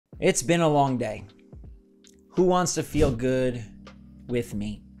It's been a long day. Who wants to feel good with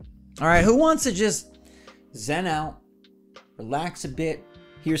me? All right, who wants to just zen out, relax a bit,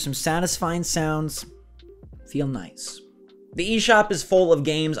 hear some satisfying sounds, feel nice? The eShop is full of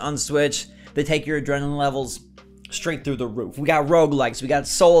games on Switch that take your adrenaline levels straight through the roof. We got roguelikes, we got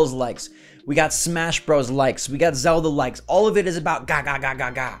Souls likes, we got Smash Bros likes, we got Zelda likes. All of it is about ga ga ga ga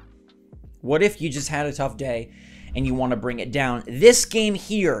ga. What if you just had a tough day and you want to bring it down? This game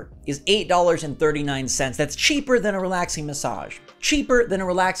here is $8.39. That's cheaper than a relaxing massage, cheaper than a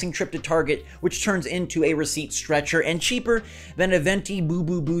relaxing trip to Target, which turns into a receipt stretcher, and cheaper than a venti boo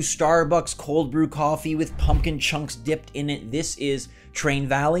boo boo Starbucks cold brew coffee with pumpkin chunks dipped in it. This is Train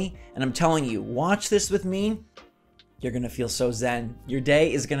Valley, and I'm telling you, watch this with me. You're gonna feel so zen. Your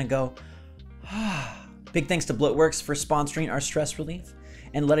day is gonna go, ah. Big thanks to Bloatworks for sponsoring our stress relief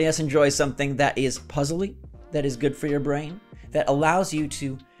and letting us enjoy something that is puzzly, that is good for your brain, that allows you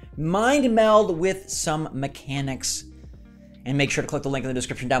to mind meld with some mechanics. And make sure to click the link in the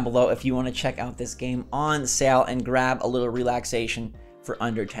description down below if you want to check out this game on sale and grab a little relaxation for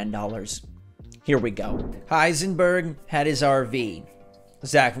under $10. Here we go. Heisenberg had his RV.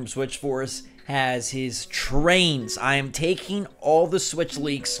 Zach from SwitchForce has his trains. I am taking all the Switch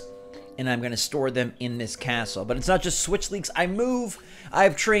leaks and I'm going to store them in this castle. But it's not just Switch leaks. I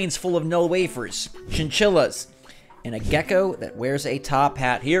have trains full of null wafers, chinchillas, and a gecko that wears a top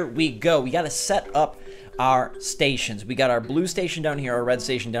hat. Here we go. We got to set up our stations. We got our blue station down here, our red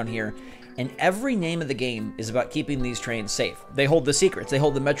station down here, and every name of the game is about keeping these trains safe. They hold the secrets. They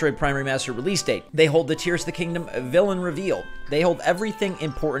hold the Metroid Prime Remaster release date. They hold the Tears of the Kingdom villain reveal. They hold everything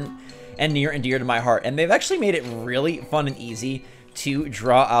important and near and dear to my heart. And they've actually made it really fun and easy to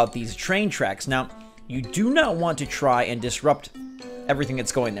draw out these train tracks. Now, you do not want to try and disrupt everything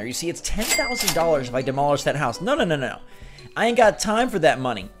that's going there. You see, it's $10,000 if I demolish that house. No, no, no, no. I ain't got time for that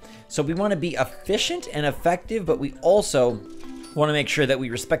money. So we want to be efficient and effective, but we also want to make sure that we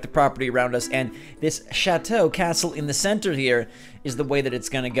respect the property around us. And this chateau castle in the center here is the way that it's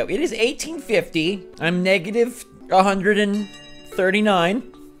going to go. It is 1850. I'm negative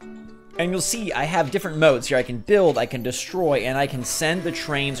 139. And you'll see I have different modes here. I can build, I can destroy, and I can send the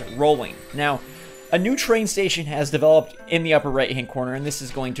trains rolling. Now, a new train station has developed in the upper right-hand corner, and this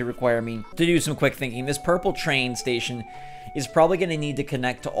is going to require me to do some quick thinking. This purple train station is probably going to need to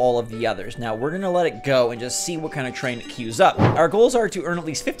connect to all of the others. Now, we're going to let it go and just see what kind of train it queues up. Our goals are to earn at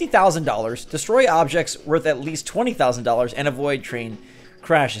least $50,000, destroy objects worth at least $20,000, and avoid train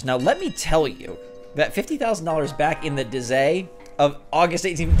crashes. Now, let me tell you that $50,000 back in the day of August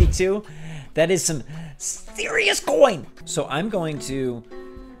 1852, that is some serious coin. So I'm going to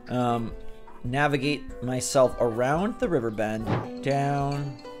navigate myself around the river bend,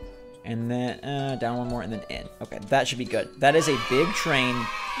 down, and then down one more, and then in. Okay, that should be good. That is a big train.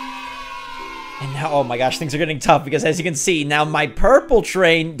 And now, oh my gosh, things are getting tough because as you can see, now my purple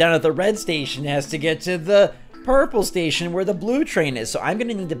train down at the red station has to get to the purple station where the blue train is. So I'm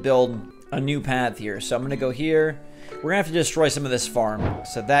gonna need to build a new path here. So I'm gonna go here. We're gonna have to destroy some of this farm.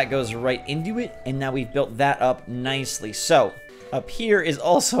 So that goes right into it, and now we've built that up nicely. So up here is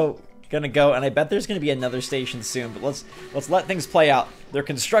also gonna go, and I bet there's gonna be another station soon, but let's let things play out. They're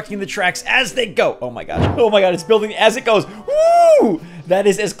constructing the tracks as they go. Oh my gosh. Oh my god, it's building as it goes. Woo! That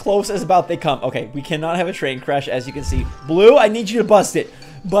is as close as about they come. Okay, we cannot have a train crash, as you can see. Blue, I need you to bust it.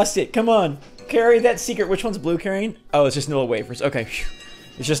 Bust it, come on. Carry that secret. Which one's blue carrying? Oh, it's just Nilla wafers. Okay,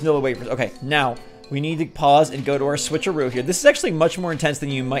 it's just Nilla wafers. Okay, now we need to pause and go to our switcheroo here. This is actually much more intense than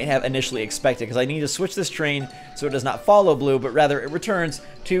you might have initially expected because I need to switch this train so it does not follow blue, but rather it returns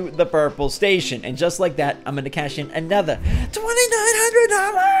to the purple station. And just like that, I'm going to cash in another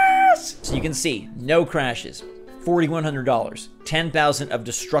 $2,900. So you can see, no crashes, $4,100, 10,000 of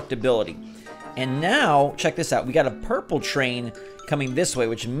destructibility. And now, check this out. We got a purple train coming this way,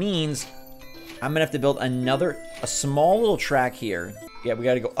 which means I'm going to have to build a small little track here. Yeah, we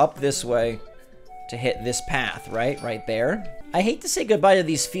got to go up this way to hit this path, right there. I hate to say goodbye to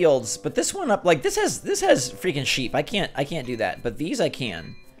these fields, but this one up, like this has freaking sheep. I can't do that, but these I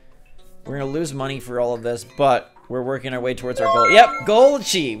can. We're gonna lose money for all of this, but we're working our way towards our goal. Yep, goal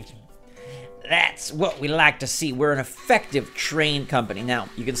achieved. That's what we like to see. We're an effective train company. Now,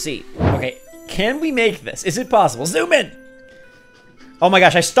 you can see, okay, can we make this? Is it possible? Zoom in. Oh my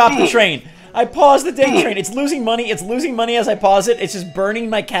gosh, I stopped the train. I paused the day train. It's losing money. It's losing money as I pause it. It's just burning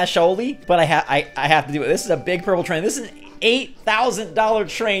my cascioli, but I have to do it. This is a big purple train. This is an $8,000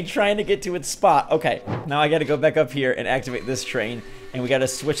 train trying to get to its spot. Okay, now I got to go back up here and activate this train, and we got to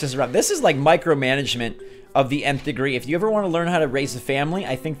switch this around. This is like micromanagement of the nth degree. If you ever want to learn how to raise a family,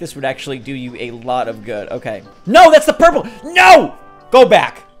 I think this would actually do you a lot of good. Okay. No, that's the purple. No! Go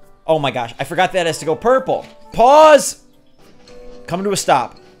back. Oh my gosh, I forgot that has to go purple. Pause! Come to a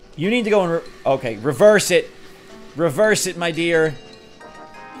stop. You need to go and... Okay, reverse it. Reverse it, my dear.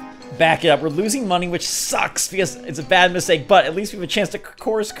 Back it up. We're losing money, which sucks because it's a bad mistake, but at least we have a chance to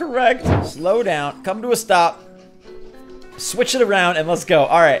course correct. Slow down. Come to a stop. Switch it around, and let's go.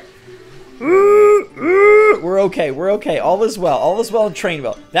 All right. We're okay. We're okay. All is well. All is well in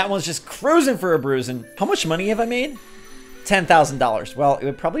Trainville. That one's just cruising for a bruising. How much money have I made? $10,000. Well, it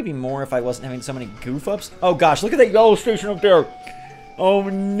would probably be more if I wasn't having so many goof-ups. Oh, gosh. Look at that yellow station up there. Oh,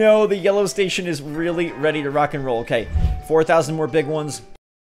 no. The yellow station is really ready to rock and roll. Okay. 4,000 more big ones.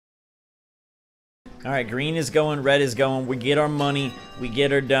 All right. Green is going. Red is going. We get our money. We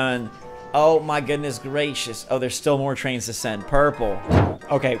get her done. Oh, my goodness gracious. Oh, there's still more trains to send. Purple.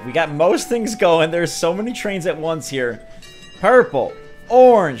 Okay. We got most things going. There's so many trains at once here. Purple,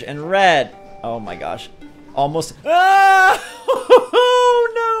 orange, and red. Oh, my gosh. Almost. Ah!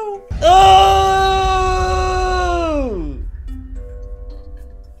 Oh, no. Oh!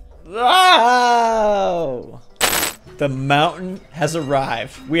 Oh! The mountain has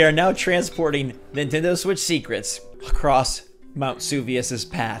arrived. We are now transporting Nintendo Switch secrets across Mount Vesuvius's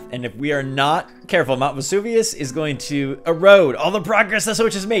path. And if we are not careful, Mount Vesuvius is going to erode all the progress the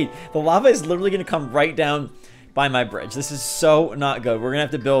Switch has made. The lava is literally going to come right down by my bridge. This is so not good. We're gonna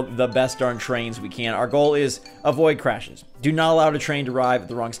have to build the best darn trains we can. Our goal is avoid crashes. Do not allow a train to arrive at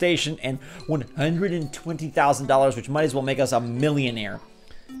the wrong station, and $120,000, which might as well make us a millionaire.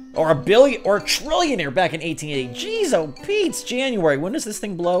 Or a billion, or a trillionaire back in 1880. Jeez, oh Pete's January. When does this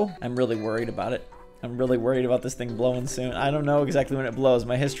thing blow? I'm really worried about it. I'm really worried about this thing blowing soon. I don't know exactly when it blows.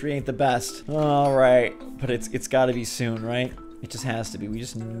 My history ain't the best. All right, but it's gotta be soon, right? It just has to be. We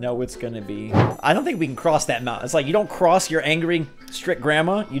just know it's gonna be. I don't think we can cross that mountain. It's like you don't cross your angry, strict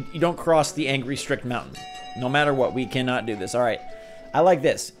grandma. You don't cross the angry, strict mountain. No matter what, we cannot do this. All right, I like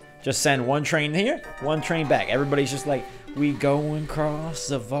this. Just send one train here, one train back. Everybody's just like, we go and cross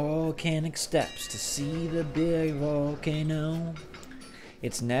the volcanic steps to see the big volcano.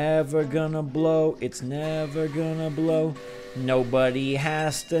 It's never gonna blow. It's never gonna blow. Nobody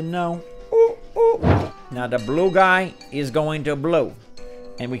has to know. Ooh, ooh. Now the blue guy is going to blow.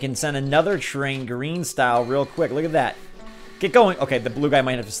 And we can send another train green style real quick. Look at that. Get going. Okay, the blue guy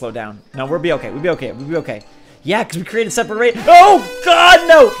might have to slow down. No, we'll be okay. We'll be okay. We'll be okay. Yeah, because we created separate rate. Oh, God,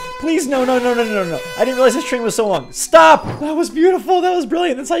 no. Please, no, no, no, no, no, no. I didn't realize this train was so long. Stop. That was beautiful. That was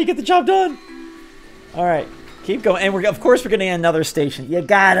brilliant. That's how you get the job done. All right. Keep going. And of course, we're going to get another station. You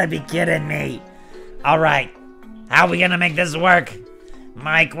gotta be kidding me. All right. How are we going to make this work?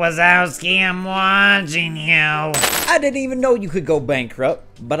 Mike Wazowski, I'm watching you. I didn't even know you could go bankrupt,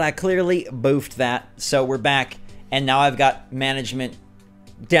 but I clearly boofed that. So we're back, and now I've got management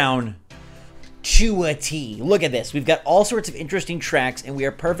down to a T. Look at this. We've got all sorts of interesting tracks, and we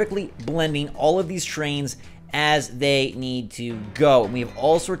are perfectly blending all of these trains as they need to go. And we have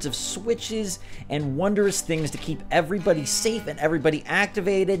all sorts of switches and wondrous things to keep everybody safe and everybody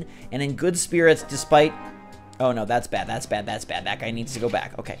activated and in good spirits despite... Oh no, that's bad, that's bad, that's bad. That guy needs to go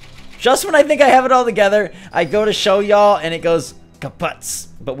back. Okay. Just when I think I have it all together, I go to show y'all and it goes kaputs.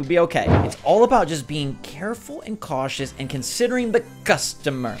 But we'll be okay. It's all about just being careful and cautious and considering the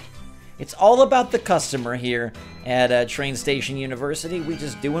customer. It's all about the customer here at Train Station University. We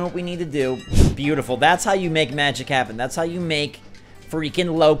just doing what we need to do. Beautiful. That's how you make magic happen. That's how you make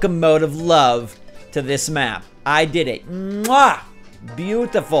freaking locomotive love to this map. I did it. Mwah!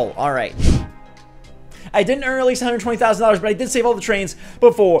 Beautiful. All right. I didn't earn at least $120,000, but I did save all the trains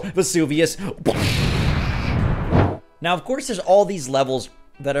before Vesuvius. Now, of course, there's all these levels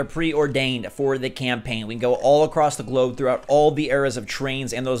that are preordained for the campaign. We can go all across the globe throughout all the eras of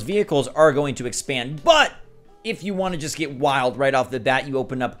trains, and those vehicles are going to expand. But if you want to just get wild right off the bat, you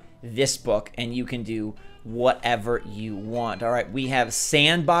open up this book, and you can do whatever you want. All right, we have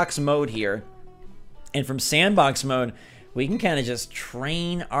sandbox mode here. And from sandbox mode, we can kind of just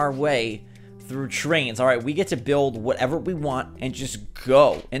train our way through trains. All right, we get to build whatever we want and just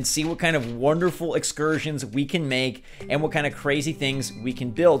go and see what kind of wonderful excursions we can make and what kind of crazy things we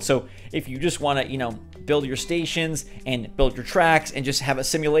can build. So if you just want to, you know, build your stations and build your tracks and just have a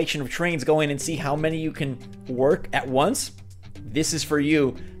simulation of trains going and see how many you can work at once, this is for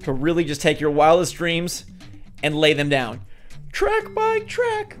you to really just take your wildest dreams and lay them down. Track by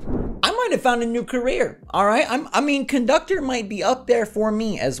track. I might have found a new career. All right, I mean, conductor might be up there for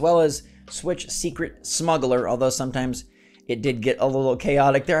me, as well as Switch secret smuggler, although sometimes it did get a little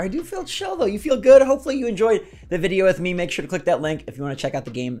chaotic there. I do feel chill though. You feel good. Hopefully you enjoyed the video with me. Make sure to click that link if you want to check out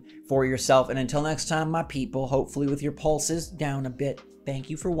the game for yourself. And until next time, my people, hopefully with your pulses down a bit. thank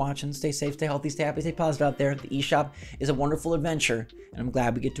you for watching. Stay safe, stay healthy, stay happy, stay positive out there. The eShop is a wonderful adventure, and I'm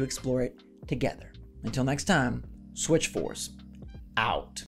glad we get to explore it together. Until next time, SwitchForce out.